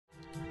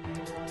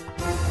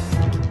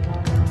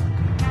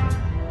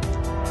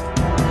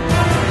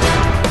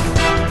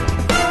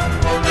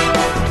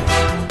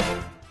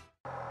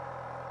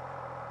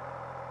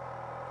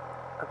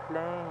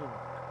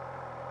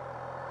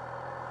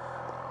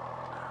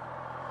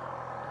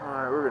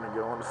Alright, we're gonna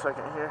go in a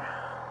second here.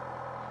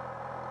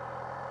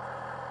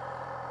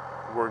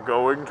 We're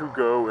going to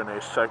go in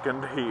a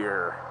second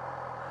here.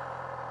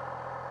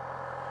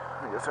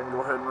 I guess I can go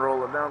ahead and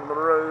roll it down the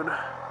road.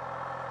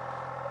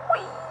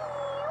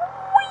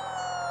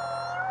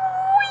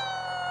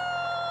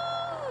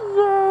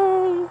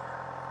 Yay!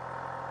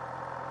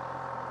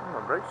 Oh,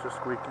 my brakes are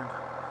squeaking.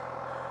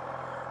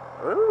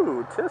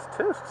 Ooh, tisk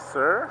tisk,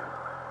 sir.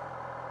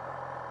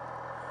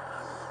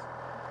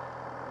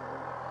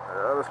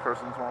 This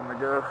person's wanting to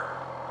go.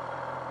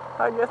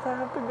 I guess I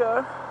have to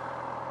go.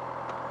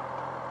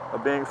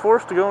 I'm being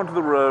forced to go into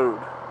the road.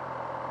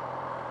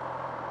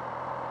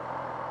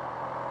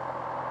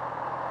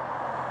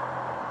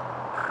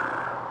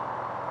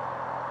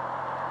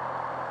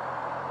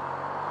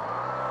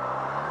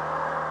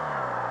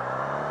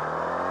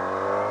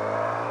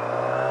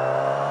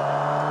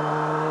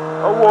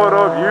 Oh, what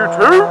up,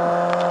 YouTube?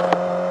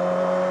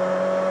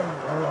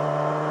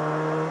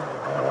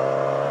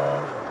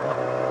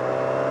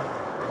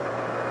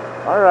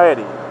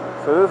 Alrighty,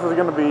 so this is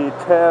going to be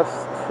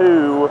test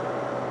 2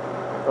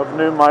 of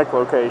new mic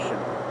location.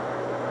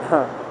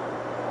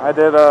 I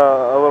did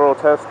a little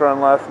test run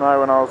last night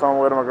when I was on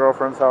my way to my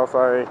girlfriend's house.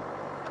 I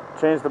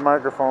changed the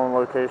microphone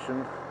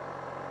location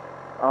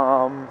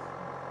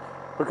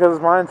because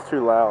mine's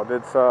too loud.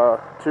 It's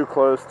too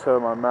close to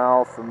my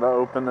mouth and the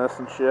openness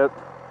and shit.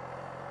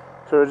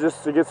 So it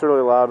gets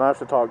really loud, and I have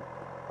to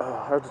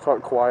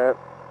talk quiet,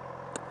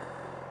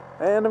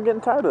 and I'm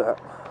getting tired of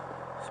that.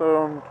 So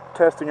I'm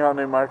testing out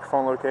new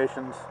microphone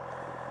locations.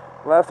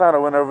 Last night I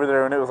went over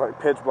there and it was like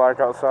pitch black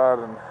outside,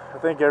 and I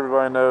think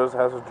everybody knows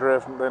has a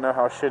drift. They know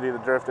how shitty the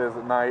drift is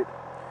at night.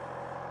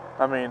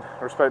 I mean,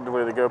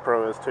 respectively the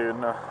GoPro is too.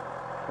 No,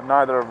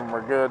 neither of them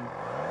are good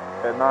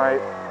at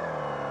night.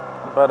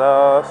 But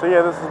so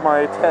yeah, this is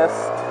my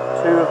test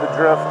 2 of the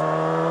drift.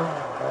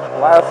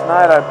 Last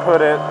night I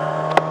put it.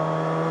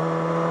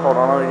 Hold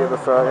on, let me get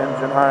this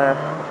engine higher.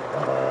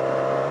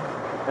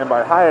 And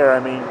by higher I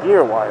mean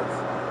gear-wise.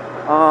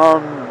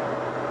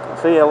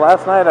 So yeah,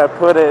 last night I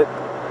put it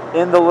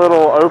in the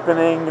little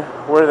opening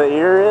where the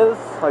ear is,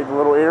 like the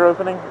little ear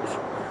opening.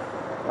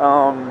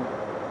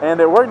 And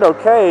it worked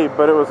okay,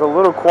 but it was a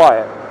little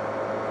quiet.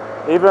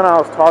 Even when I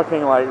was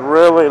talking like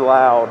really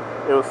loud,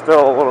 it was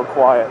still a little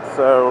quiet.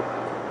 So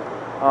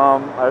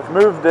I've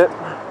moved it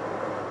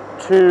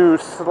to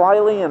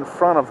slightly in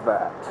front of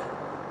that.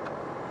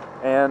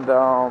 And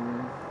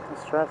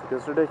this traffic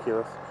is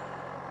ridiculous.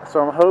 So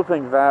I'm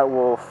hoping that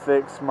will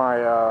fix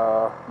my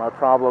my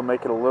problem,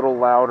 make it a little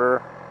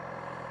louder.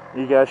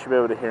 You guys should be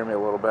able to hear me a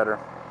little better.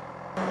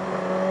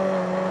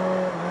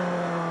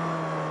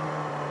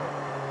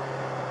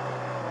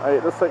 I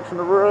hate this section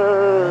of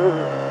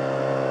road.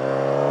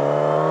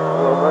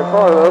 I love that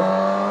car though.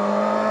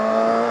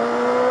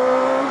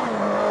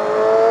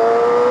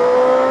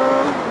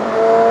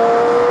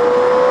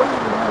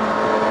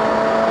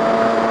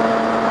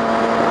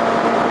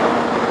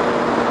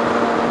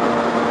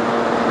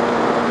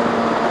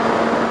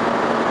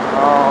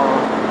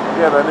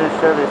 Yeah, the new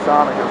Chevy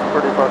Sonic is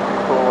pretty fucking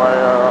cool.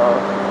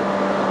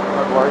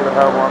 I'd like to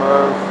have one of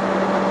those.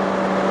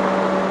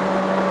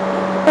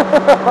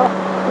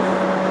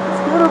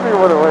 Scooter be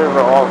one of the ways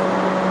are awesome.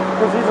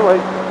 Because he's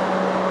like,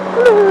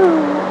 hello.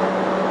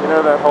 You know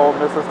that whole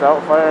Mrs.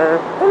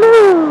 Doubtfire?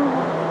 Hello.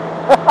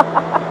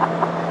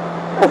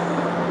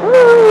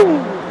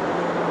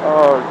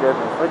 Oh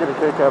goodness, I get a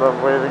kick out of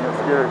waving at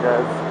scooter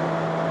guys.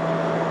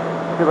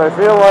 Because I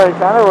feel like,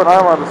 I know when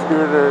I'm on the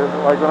scooter,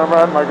 like when I'm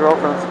riding my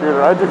girlfriend's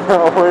scooter, I do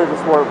not wave at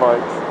sport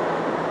bikes.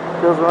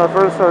 Because when I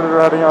first started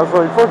riding, I was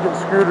like, fucking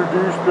scooter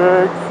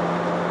douchebags.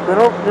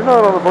 You're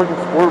not on a fucking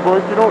sport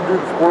bike, you don't do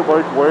the sport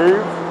bike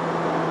wave.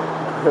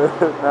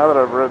 Now that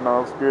I've ridden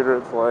on a scooter,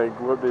 it's like,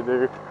 what they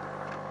do.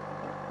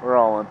 We're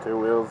all on 2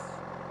 wheels,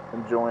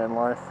 enjoying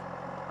life.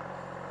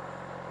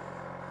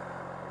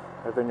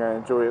 I think I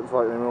enjoy it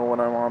slightly more when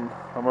I'm on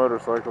a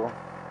motorcycle.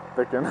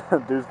 That can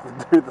do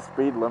the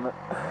speed limit.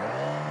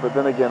 But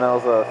then again, that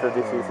was a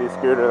 50cc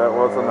scooter. That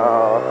wasn't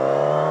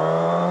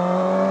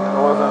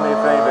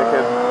anything that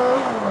could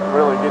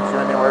really get you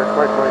anywhere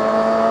quickly.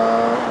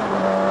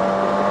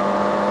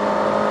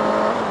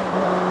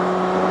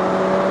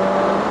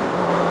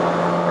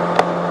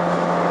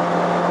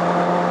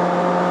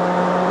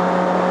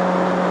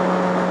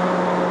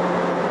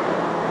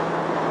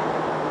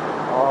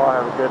 Oh, I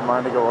have a good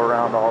mind to go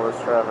around all this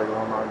traffic, but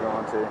I'm not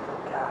going to.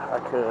 God, I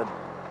could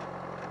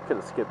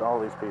have skipped all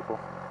these people.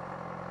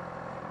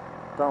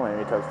 Don't make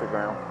me touch the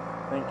ground.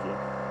 Thank you.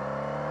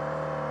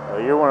 Oh,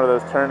 you're one of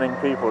those turning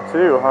people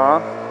too, huh?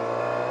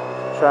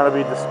 Trying to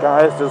be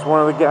disguised as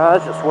one of the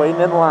guys just waiting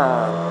in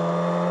line.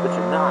 But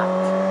you're not.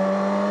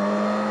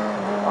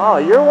 Oh,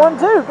 you're one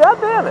too. God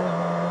damn it.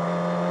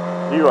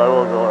 You, I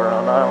will go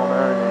around. I don't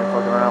know. You ain't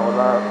fucking around with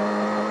that.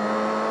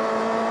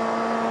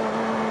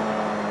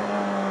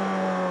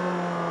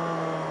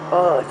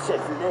 Oh,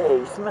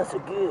 Chick-fil-A. Smells so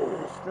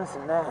good. Smells so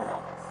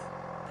nice.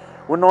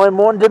 When I'm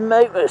on the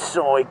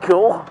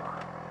motorcycle.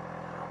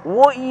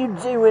 What you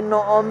doing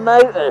on a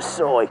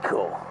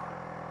motorcycle?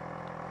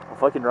 I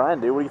fucking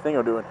riding, dude. What do you think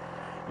I'm doing?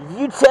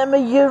 You tell me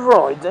you're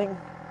riding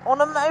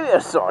on a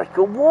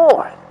motorcycle.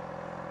 Why?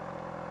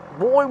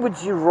 Why would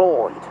you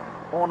ride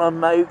on a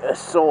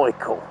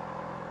motorcycle?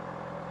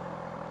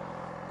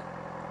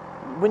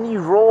 When you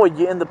ride,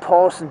 you're in the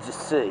passenger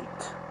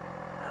seat.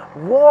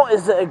 Why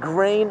is it a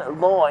green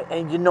light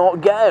and you're not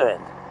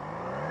going?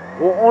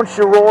 Well, aren't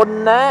you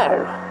riding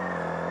now?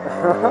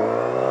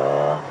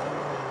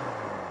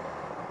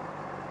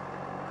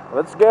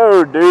 Let's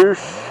go,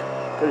 douche.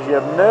 Because you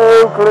have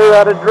no clue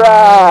how to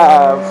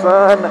drive,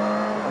 son.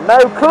 No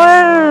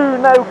clue,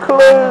 no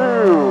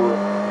clue.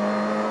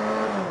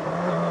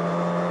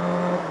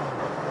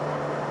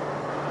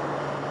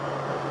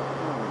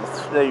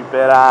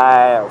 Stupid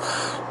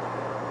ass.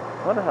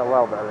 I wonder how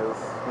loud that is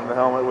in the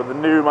helmet with the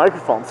new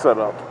microphone set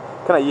up.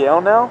 Can I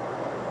yell now?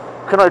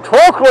 Can I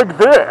talk like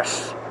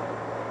this?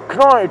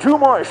 Can I do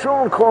my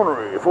Sean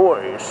Connery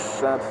voice?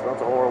 That's a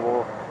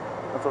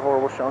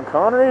horrible Sean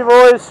Connery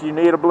voice. You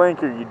need a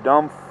blinker, you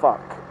dumb fuck.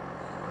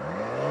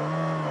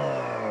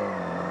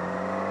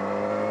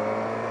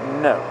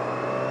 No.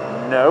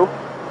 No.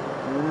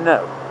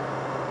 No.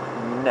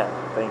 No.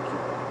 Thank you.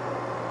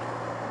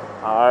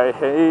 I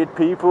hate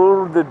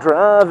people that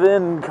drive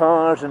in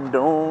cars and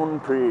don't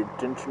pay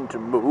attention to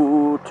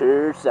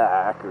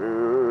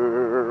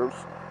motorcycles.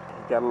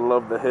 You gotta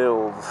love the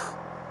hills.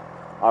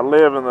 I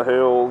live in the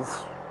hills.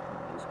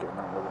 I'm just kidding,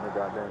 I don't live in the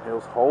goddamn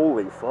hills.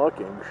 Holy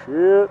fucking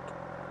shit.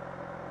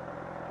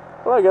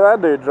 Look at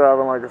that dude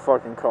driving like a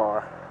fucking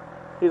car.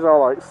 He's all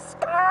like,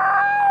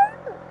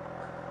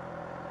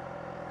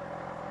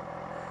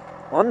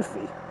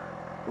 Unfee.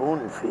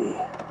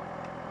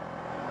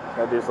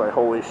 That dude's like,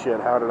 holy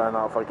shit, how did I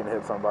not fucking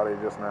hit somebody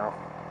just now?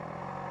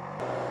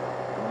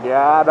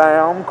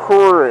 Goddamn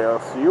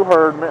Chris, you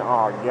heard me.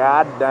 Oh,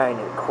 god dang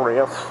it,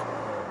 Chris.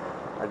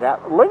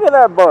 Look at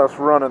that bus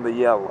running the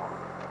yellow.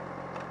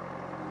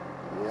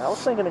 Yeah, I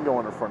was thinking of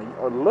going in front of you.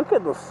 Oh, look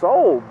at the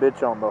soul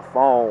bitch on the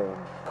phone.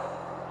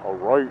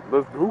 Alright,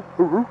 let's go.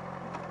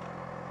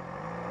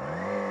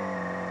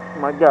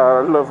 My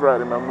god, I love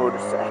riding my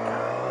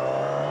motorcycle.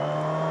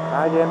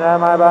 I can ride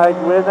my bike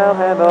with no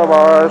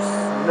handlebars.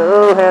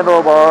 No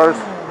handlebars.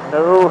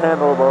 No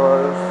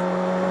handlebars.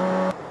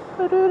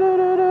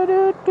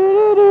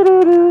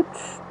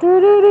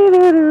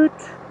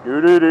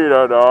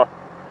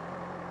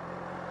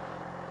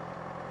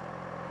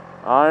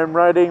 I'm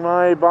riding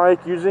my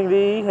bike using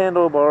the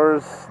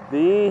handlebars.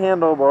 The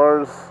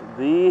handlebars.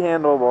 The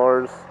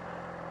handlebars.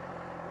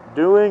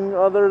 Doing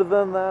other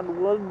than that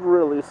would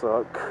really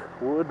suck.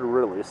 Would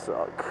really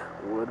suck.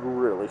 Would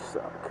really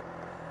suck.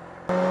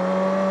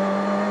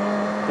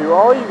 Do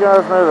all you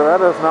guys know that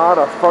that is not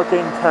a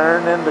fucking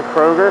turn into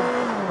Kroger?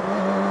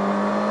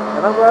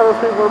 And I'm glad those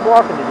people are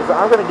blocking you, because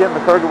I'm going to get in the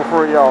Kroger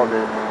before y'all do.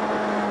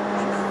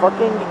 You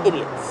fucking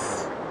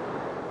idiots.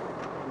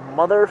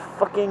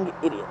 Motherfucking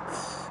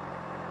idiots.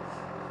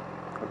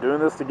 I'm doing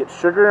this to get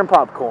sugar and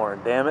popcorn,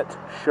 damn it.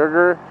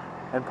 Sugar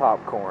and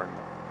popcorn.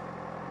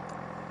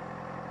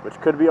 Which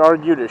could be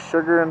argued as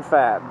sugar and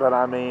fat, but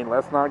I mean,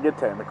 let's not get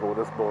technical with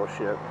this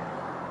bullshit.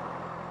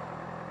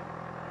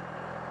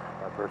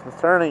 That person's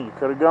turning, you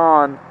could have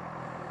gone.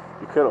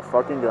 You could have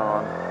fucking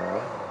gone.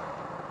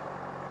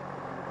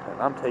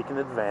 And I'm taking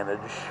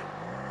advantage.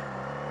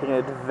 Taking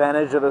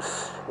advantage of the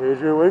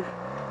situation.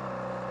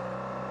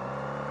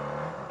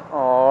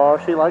 Aw,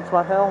 she likes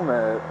my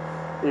helmet.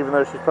 Even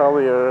though she's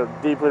probably a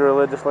deeply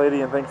religious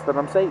lady and thinks that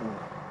I'm Satan.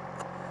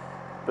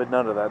 But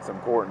none of that's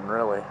important,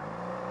 really.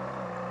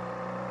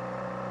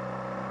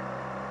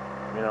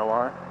 You know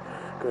why?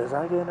 Because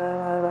I can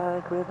ride my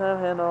bike with no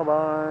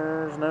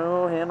handlebars.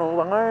 No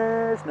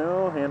handlebars.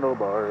 No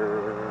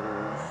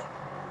handlebars.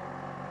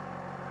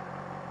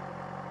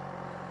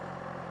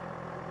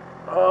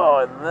 Oh,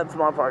 and that's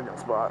my parking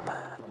spot.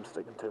 I'm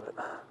sticking to it.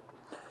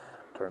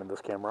 Turning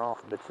this camera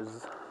off,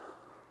 bitches.